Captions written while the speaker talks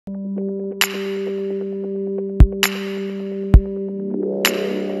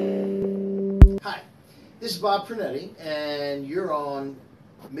This is Bob Prunetti, and you're on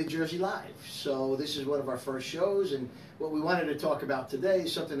MIDJersey Live. So this is one of our first shows, and what we wanted to talk about today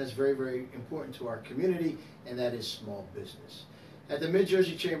is something that's very, very important to our community, and that is small business. At the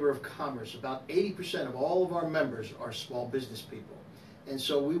MIDJersey Chamber of Commerce, about 80% of all of our members are small business people. And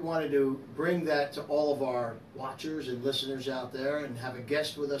so we wanted to bring that to all of our watchers and listeners out there and have a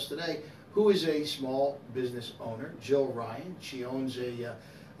guest with us today who is a small business owner, Jill Ryan. She owns a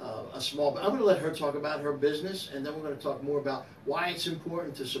small, I'm going to let her talk about her business, and then we're going to talk more about why it's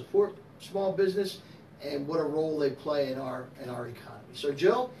important to support small business and what a role they play in our economy. So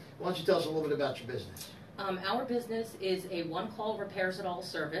Jill, why don't you tell us a little bit about your business? Our business is a one-call repairs-it-all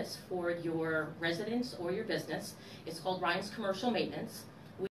service for your residence or your business. It's called Ryan's Commercial Maintenance.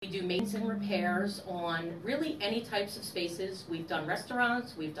 We do maintenance and repairs on really any types of spaces. We've done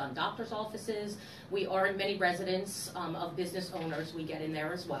restaurants, we've done doctor's offices, we are in many residents of business owners. We get in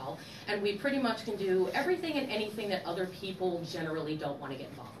there as well. And we pretty much can do everything and anything that other people generally don't want to get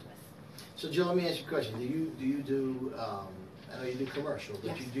involved with. So Jill, let me ask you a question. Do you do I know you do commercial,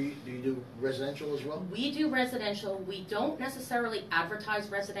 but yes. do you do residential as well? We do residential. We don't necessarily advertise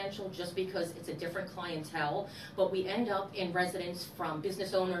residential just because it's a different clientele, but we end up in residents from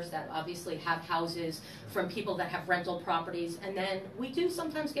business owners that obviously have houses, from people that have rental properties, and then we do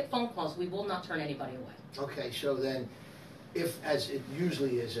sometimes get phone calls. We will not turn anybody away. Okay, so then, as it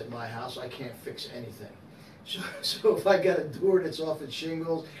usually is at my house, I can't fix anything. So if I got a door that's off its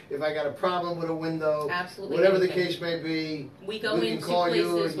shingles, if I got a problem with a window, absolutely whatever anything. the case may be, we go into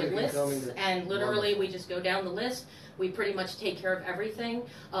places with lists, and literally wonderful. We just go down the list. We pretty much take care of everything.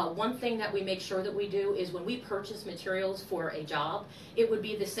 One thing that we make sure that we do is when we purchase materials for a job, it would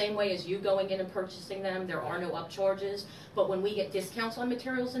be the same way as you going in and purchasing them. There are no upcharges, but when we get discounts on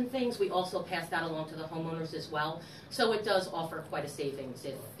materials and things, we also pass that along to the homeowners as well. So it does offer quite a savings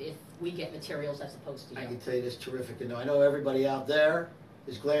if we get materials as opposed to you. I can tell you this, terrific to know. I know everybody out there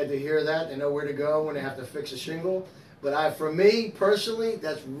is glad to hear that. They know where to go when they have to fix a shingle. But for me personally,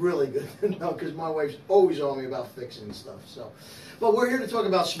 that's really good to know because my wife's always on me about fixing stuff. So, but we're here to talk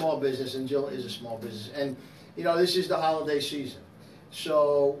about small business, and Jill is a small business. And you know, this is the holiday season,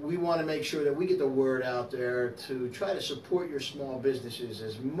 so we want to make sure that we get the word out there to try to support your small businesses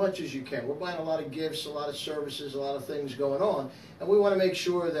as much as you can. We're buying a lot of gifts, a lot of services, a lot of things going on, and we want to make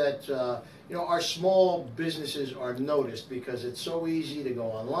sure that you know, our small businesses are noticed because it's so easy to go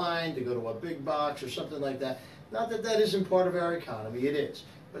online, to go to a big box or something like that. Not that that isn't part of our economy, it is.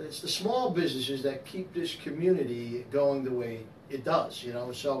 But it's the small businesses that keep this community going the way it does, you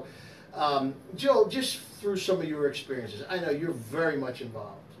know. So, Jill, just through some of your experiences, I know you're very much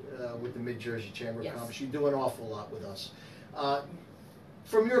involved with the MIDJersey Chamber of Commerce. You do an awful lot with us.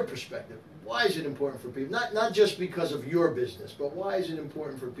 From your perspective, why is it important for people, not just because of your business, but why is it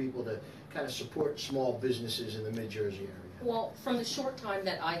important for people to kind of support small businesses in the MIDJersey area? Well, from the short time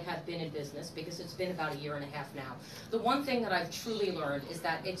that I have been in business, because it's been about 1.5 years now, the one thing that I've truly learned is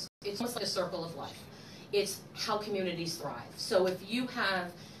that it's almost like a circle of life. It's how communities thrive. So if you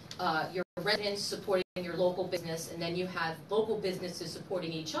have your residents supporting your local business, and then you have local businesses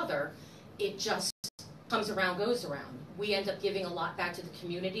supporting each other, it just comes around, goes around. We end up giving a lot back to the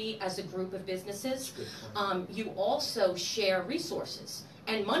community as a group of businesses. You also share resources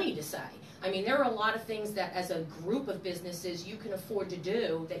and money to say. I mean, there are a lot of things that as a group of businesses you can afford to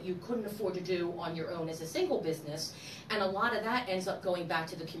do that you couldn't afford to do on your own as a single business. And a lot of that ends up going back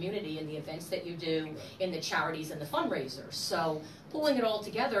to the community in the events that you do, in the charities and the fundraisers. So pulling it all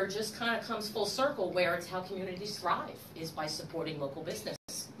together just kind of comes full circle where it's how communities thrive, is by supporting local business.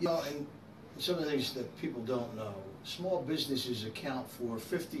 You know, and some of the things that people don't know, small businesses account for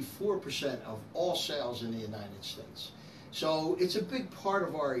 54% of all sales in the United States. So it's a big part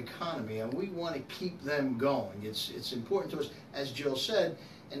of our economy, and we want to keep them going. It's important to us, as Jill said,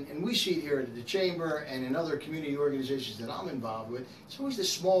 and we see it here at the Chamber and in other community organizations that I'm involved with. It's always the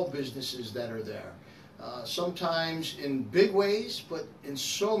small businesses that are there. Sometimes in big ways, but in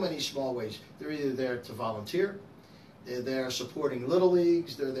so many small ways. They're either there to volunteer, they're there supporting Little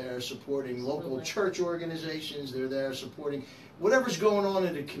Leagues, they're there supporting local church organizations, they're there supporting whatever's going on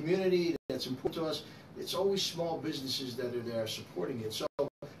in the community that's important to us. It's always small businesses that are there supporting it. So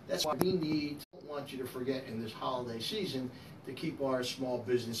that's why we don't want you to forget in this holiday season to keep our small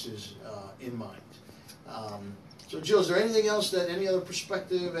businesses in mind. So Jill, is there anything else any other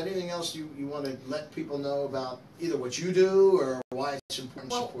perspective, anything else you want to let people know about either what you do or why it's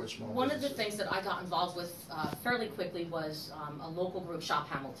important to support small businesses? One of the things that I got involved with fairly quickly was a local group, Shop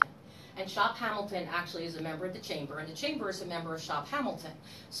Hamilton. And Shop Hamilton actually is a member of the Chamber, and the Chamber is a member of Shop Hamilton.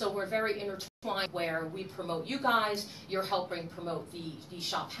 So we're very intertwined where we promote you guys, you're helping promote the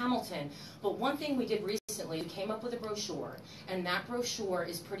Shop Hamilton. But one thing we did recently, we came up with a brochure, and that brochure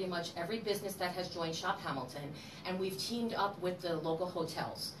is pretty much every business that has joined Shop Hamilton, and we've teamed up with the local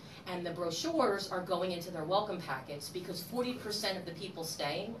hotels. And the brochures are going into their welcome packets because 40% of the people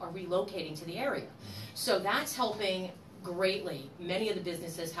staying are relocating to the area. So that's helping greatly. Many of the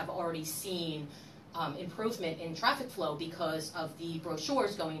businesses have already seen improvement in traffic flow because of the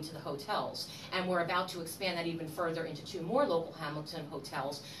brochures going into the hotels. And we're about to expand that even further into 2 more local Hamilton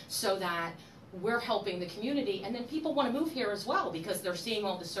hotels so that we're helping the community, and then people want to move here as well because they're seeing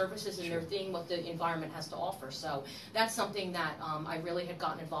all the services and they're seeing what the environment has to offer. So that's something that I really have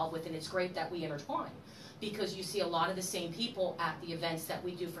gotten involved with, and it's great that we intertwine because you see a lot of the same people at the events that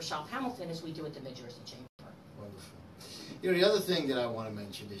we do for Shop Hamilton as we do at the MIDJersey Chamber. Wonderful. You know, the other thing that I want to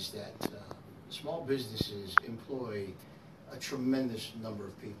mention is that small businesses employ a tremendous number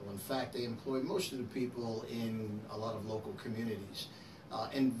of people. In fact, they employ most of the people in a lot of local communities.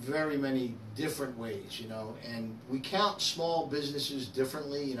 In very many different ways, you know, and we count small businesses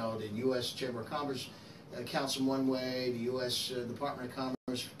differently. You know, the U.S. Chamber of Commerce counts them one way, the U.S. Department of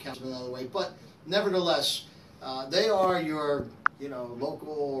Commerce counts them another way, but nevertheless, they are your, you know,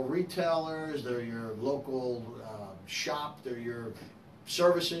 local retailers, they're your local shop, they're your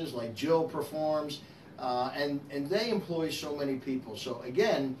services like Jill performs, and they employ so many people. So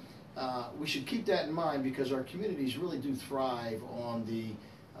again, we should keep that in mind because our communities really do thrive on the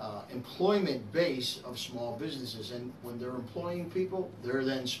employment base of small businesses, and when they're employing people, they're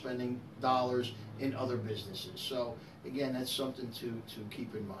then spending dollars in other businesses. So again, that's something to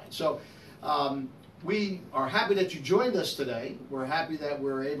keep in mind. So we are happy that you joined us today. We're happy that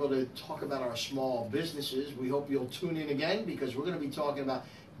we're able to talk about our small businesses. We hope you'll tune in again because we're going to be talking about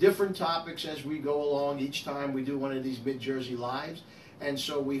different topics as we go along each time we do one of these MIDJersey Lives. And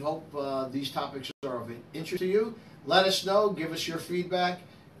so we hope these topics are of interest to you. Let us know. Give us your feedback.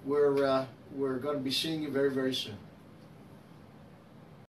 We're going to be seeing you very, very soon.